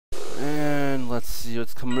Let's see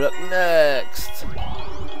what's coming up next.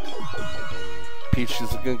 Peach is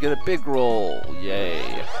gonna get a big roll.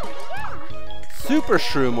 Yay. Super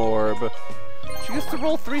Shroom Orb. She gets to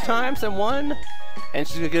roll 3 times and 1. And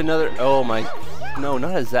she's gonna get another. Oh my. No,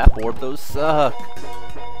 not a Zap Orb. Those suck.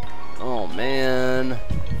 Oh man.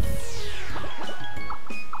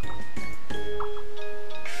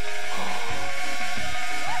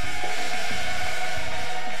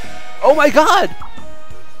 Oh my god!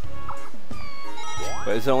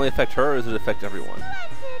 But does it only affect her or does it affect everyone?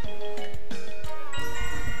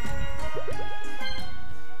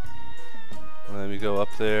 Let me go up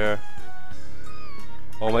there.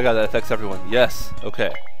 Oh my god, that affects everyone. Yes!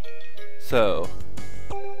 Okay. So.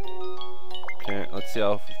 Okay, let's see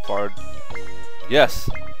how far. Yes!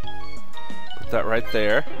 Put that right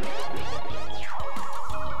there.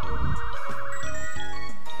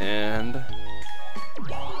 And.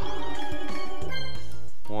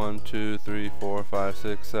 1, 2, 3, 4, 5,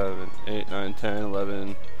 6, 7, 8, 9, 10,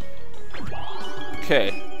 11.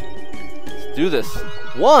 Okay. Let's do this.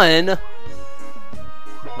 1!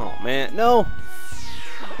 Oh man, no!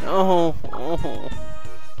 No! Oh.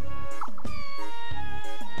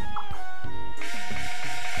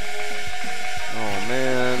 Oh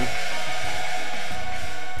man.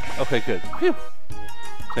 Okay, good. Phew.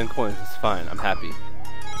 10 coins, it's fine. I'm happy.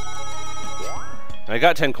 And I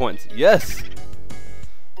got 10 coins. Yes!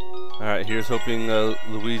 Alright, here's hoping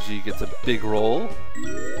Luigi gets a big roll.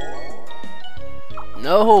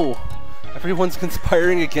 No! Everyone's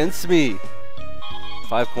conspiring against me!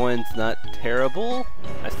 5 coins, not terrible.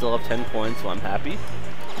 I still have 10 coins, so I'm happy.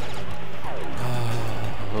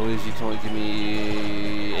 Luigi can only give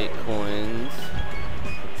me 8 coins.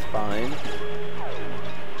 That's fine.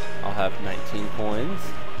 I'll have 19 coins.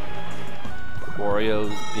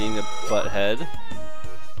 Wario's being a butthead.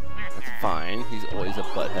 That's fine. He's always a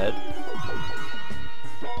butthead.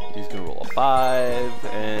 He's gonna roll a 5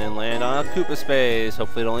 and land on a Koopa space.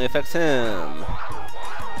 Hopefully it only affects him.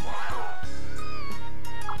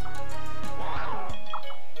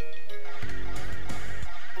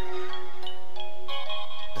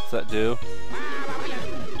 What's that do?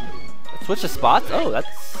 Switch the spots? Oh,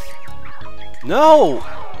 that's... No!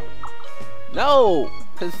 No!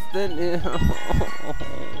 Because then...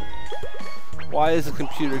 Why is the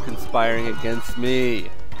computer conspiring against me?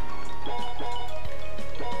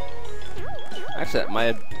 Actually, that might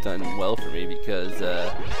have done well for me because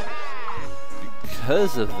of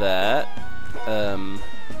that,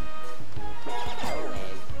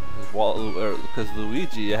 because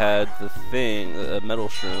Luigi had the thing, a metal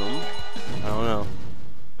shroom. I don't know.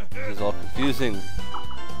 This is all confusing.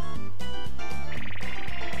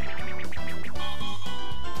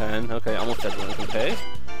 10. Okay, almost everyone can pay.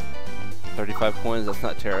 35 coins. That's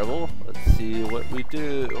not terrible. Let's see what we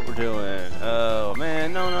do. What we're doing. Oh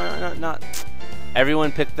man, no, not.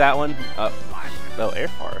 Everyone picked that one. Oh, Air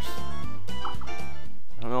Farce.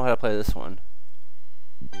 I don't know how to play this one.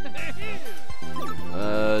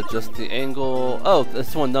 Just the angle. Oh,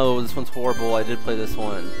 this one. No, this one's horrible. I did play this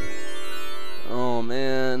one. Oh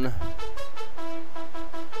man.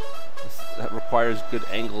 That requires good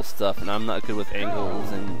angle stuff, and I'm not good with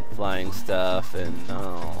angles and flying stuff, and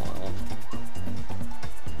oh.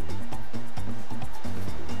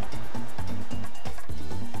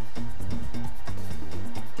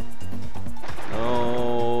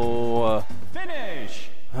 Oh. Finish.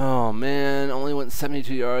 Oh man, only went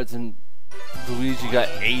 72 yards, and Luigi got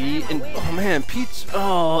 80. And oh man, Peach.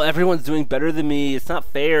 Oh, everyone's doing better than me. It's not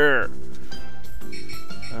fair.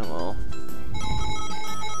 Oh well.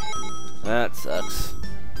 That sucks.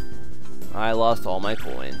 I lost all my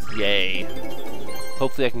coins. Yay.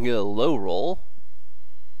 Hopefully I can get a low roll.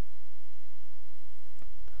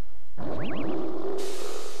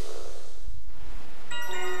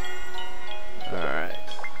 Alright.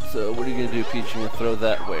 So what are you going to do, Peach? You're going to throw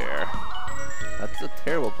that where? That's a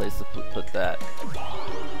terrible place to put that.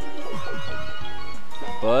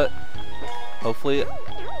 But hopefully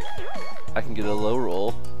I can get a low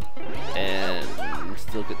roll. And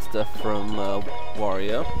still get stuff from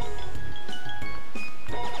Wario.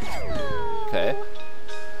 Okay.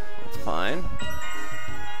 That's fine.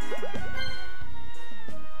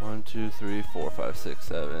 1, 2, 3, 4, 5, 6,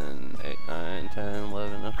 7, 8, 9, 10,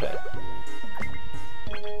 11. Okay.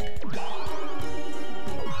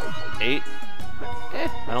 8.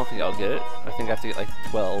 I don't think I'll get it. I think I have to get like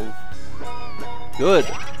 12. Good.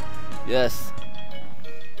 Yes.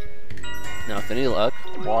 Now, with any luck,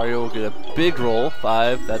 Wario will get a big roll.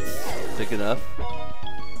 5, that's big enough.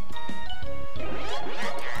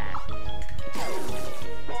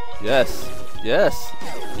 Yes, yes,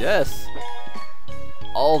 yes.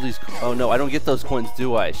 all these. Oh no, I don't get those coins,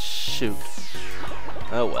 do I? Shoot.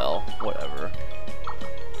 Oh well, whatever.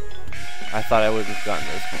 I thought I would have gotten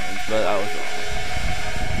those coins, but I was wrong.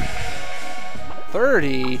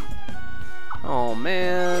 30? Oh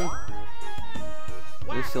man.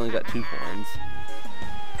 At least I only got 2 coins.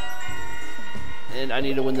 And I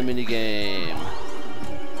need to win the mini game.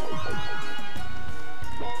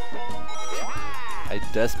 I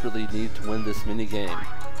desperately need to win this mini game.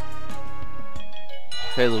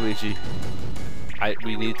 Okay, Luigi.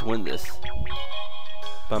 We need to win this.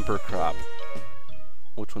 Bumper crop.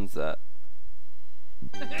 Which one's that?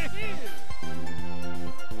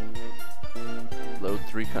 Load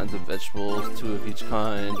 3 kinds of vegetables, 2 of each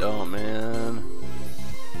kind. Oh man.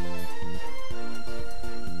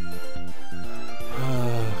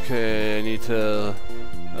 Okay, I need to...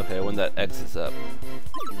 Okay, when that X is up.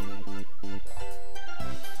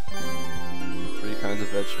 3 kinds of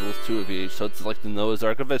vegetables, 2 of each. So it's like the Noah's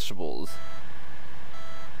Ark of vegetables.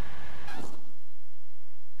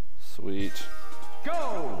 Sweet.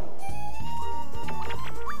 Go!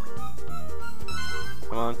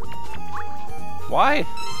 Come on. Why?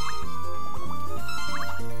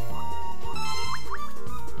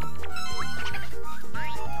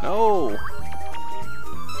 No!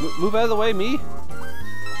 Move out of the way, me!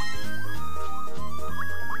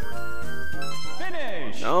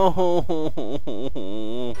 Finish! No!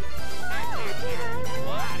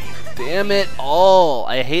 Damn it all!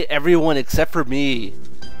 I hate everyone except for me.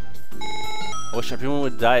 I wish everyone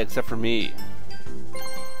would die except for me.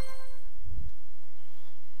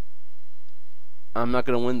 I'm not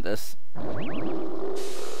gonna win this. Oh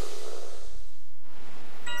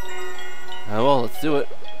well, let's do it.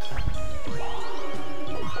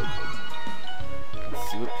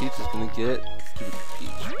 Let's see what Peach is gonna get. Stupid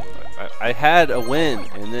Peach. I had a win,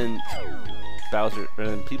 and then Bowser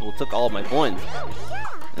and people took all of my coins.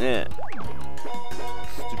 Yeah.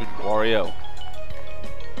 Stupid Wario.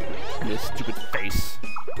 And his stupid face.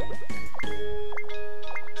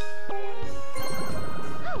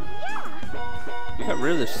 You got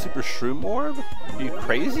rid of the Super Shroom Orb? Are you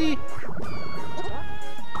crazy?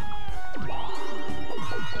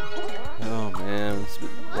 Oh man,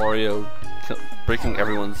 stupid Wario breaking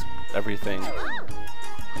everyone's everything.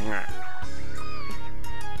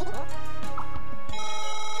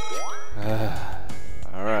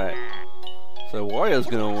 Alright. So Wario's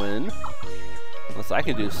gonna win. Unless I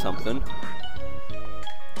can do something.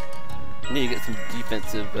 I need to get some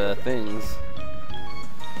defensive things.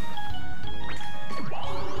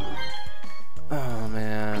 Oh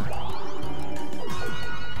man.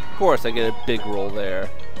 Of course I get a big roll there.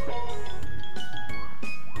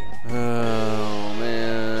 Oh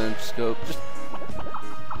man, just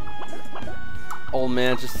old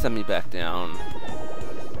man, just send me back down.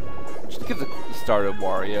 Just give the start of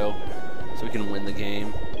Wario so we can win the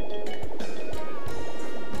game.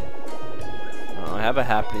 I have a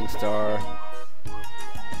happening star.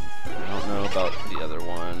 I don't know about the other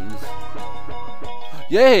ones.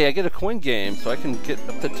 Yay! I get a coin game, so I can get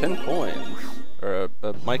up to 10 coins. Or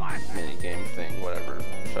a mic mini game thing, whatever.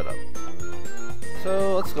 Shut up.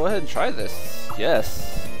 So let's go ahead and try this.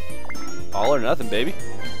 Yes. All or nothing, baby.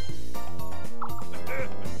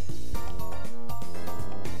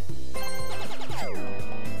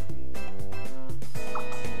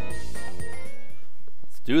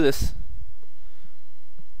 Let's do this.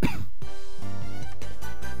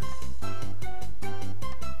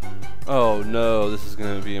 Oh no, this is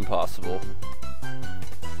gonna be impossible.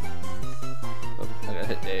 Oh, I gotta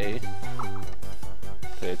hit A.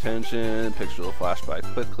 Pay attention, picture will flash by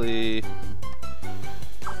quickly.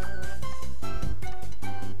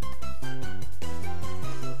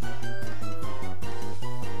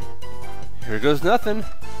 Here goes nothing.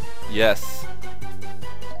 Yes.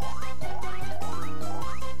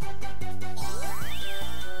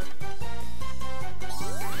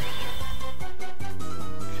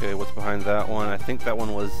 Okay, what's behind that one? I think that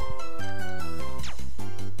one was...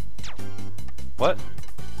 What?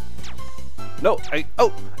 No,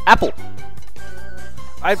 oh, apple!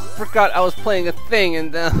 I forgot I was playing a thing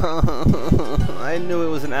and I knew it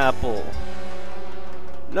was an apple.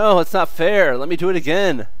 No, it's not fair. Let me do it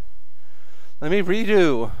again. Let me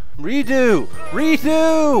redo. Redo!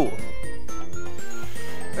 Redo!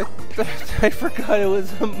 I forgot it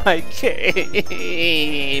was my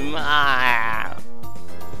game. Ah.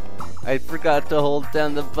 I forgot to hold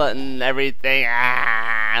down the button. Everything.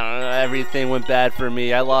 Everything went bad for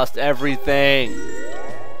me. I lost everything.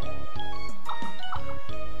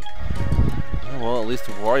 Oh, well, at least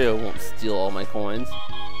Wario won't steal all my coins.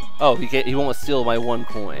 Oh, he won't steal my 1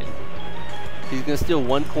 coin. He's gonna steal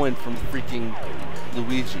 1 coin from freaking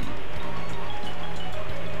Luigi.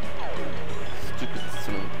 Stupid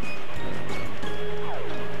son of...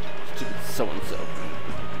 Stupid so-and-so.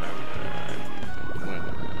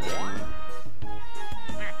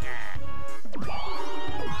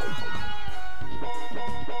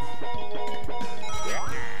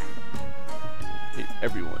 Hate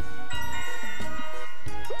everyone.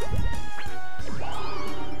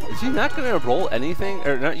 Is he not gonna roll anything,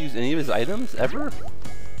 or not use any of his items, ever?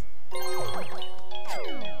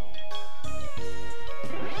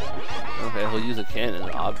 Okay, he'll use a cannon,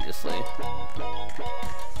 obviously.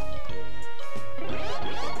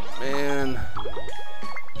 Man.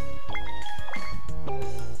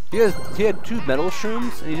 He had 2 metal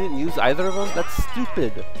shrooms, and he didn't use either of them? That's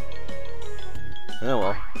stupid. Oh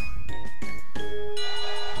well.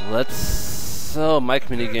 Let's... Oh, mic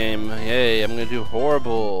minigame. Yay, I'm gonna do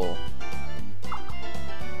horrible.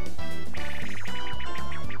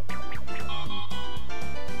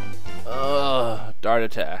 Dart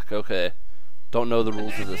attack, okay. Don't know the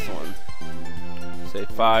rules of this one. Say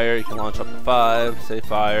fire, you can launch up to 5. Say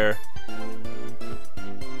fire.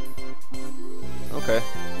 Okay.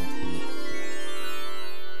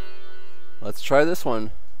 Let's try this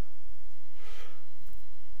one.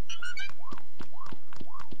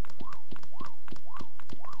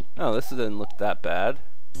 Oh, this didn't look that bad.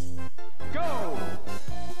 Go!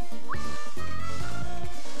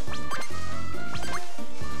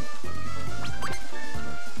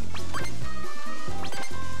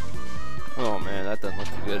 Oh man, that doesn't look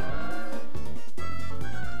too good.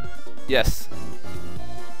 Yes.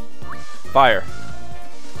 Fire.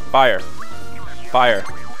 Fire. Fire.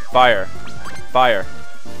 Fire. Fire.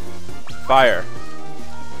 Fire.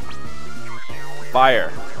 Fire.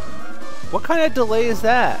 What kind of delay is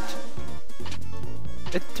that?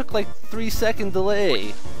 It took like 3-second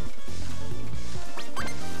delay.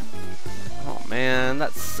 Oh man,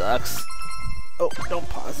 that sucks. Oh, don't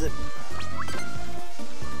pause it.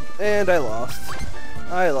 And I lost.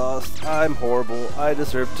 I lost. I'm horrible. I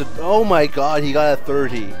deserve to... Oh my god, he got a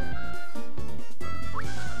 30.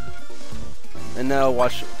 And now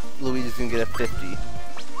watch, Luigi's gonna get a 50.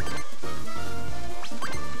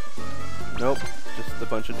 Nope, just a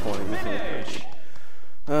bunch of 20s.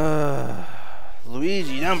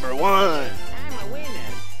 Luigi number 1! I'm a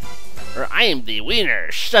winner. Or I am the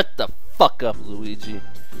winner! Shut the fuck up, Luigi.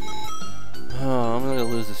 Oh, I'm gonna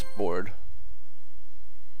lose this board.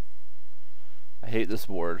 I hate this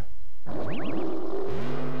board.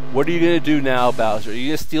 What are you gonna do now, Bowser? Are you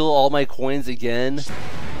gonna steal all my coins again?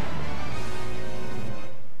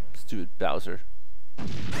 Stupid Bowser.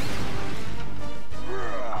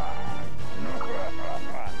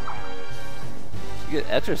 You get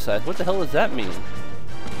exercise? What the hell does that mean?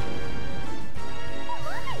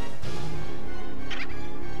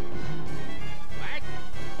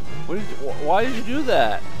 What did you, why did you do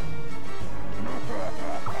that?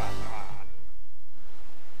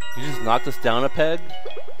 You just knocked us down a peg?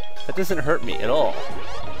 That doesn't hurt me at all.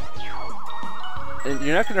 And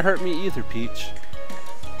you're not gonna hurt me either, Peach.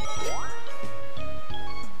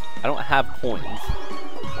 I don't have coins.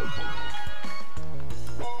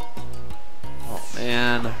 Oh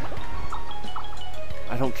man.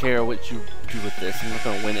 I don't care what you do with this. I'm not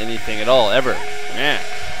gonna win anything at all, ever. Yeah.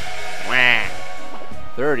 Wah.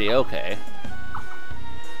 30, okay.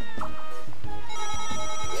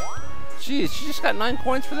 Jeez, she just got 9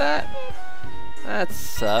 coins for that? That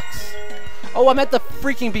sucks. Oh, I'm at the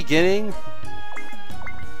freaking beginning?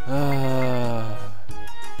 You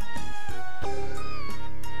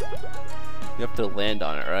have to land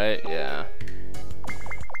on it, right? Yeah.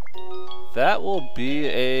 That will be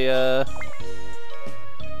a,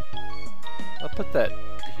 I'll put that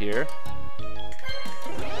here.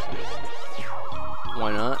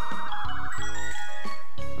 Why not?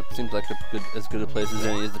 That seems like as good a place as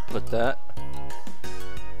any is to put that.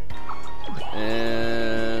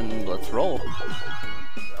 And let's roll.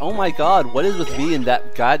 Oh my god, what is with me in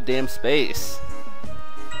that goddamn space?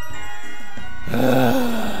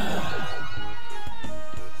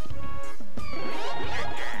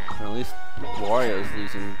 At least Wario's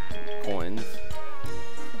losing coins.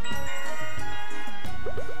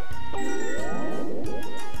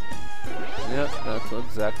 Yep, that's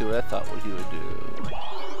exactly what I thought what he would do.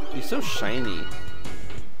 He's so shiny.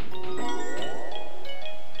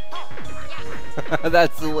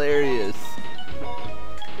 That's hilarious.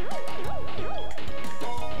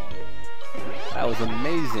 That was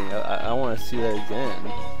amazing. I want to see that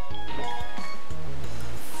again.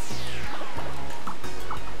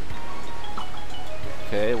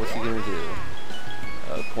 Okay, what's he gonna do?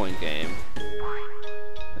 Coin game.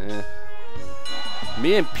 Eh.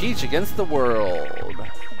 Me and Peach against the world.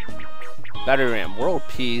 Battery RAM. World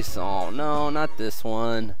Peace. Oh no, not this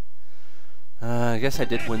one. I guess I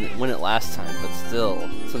did win it last time, but still,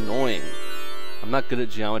 it's annoying. I'm not good at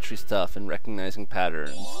geometry stuff and recognizing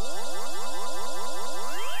patterns.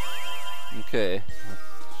 Okay,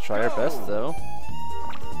 let's try our best though.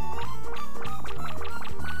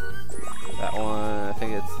 That one, I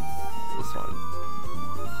think it's this one.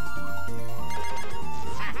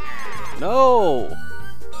 No!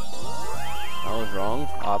 I was wrong,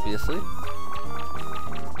 obviously.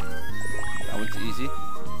 That one's easy.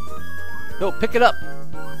 No, pick it up!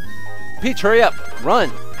 Peach, hurry up!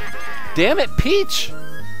 Run! Damn it, Peach!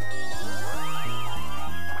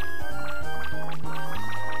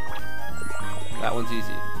 That one's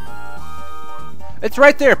easy. It's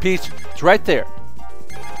right there, Peach! It's right there.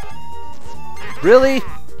 Really?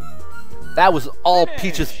 That was all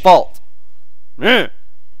Peach's fault. You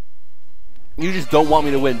just don't want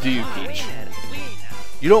me to win, do you, Peach?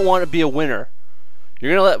 You don't want to be a winner.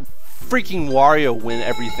 You're gonna let freaking Wario win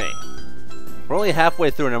everything. We're only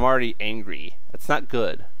halfway through and I'm already angry. That's not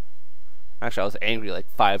good. Actually, I was angry like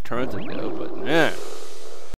 5 turns ago, but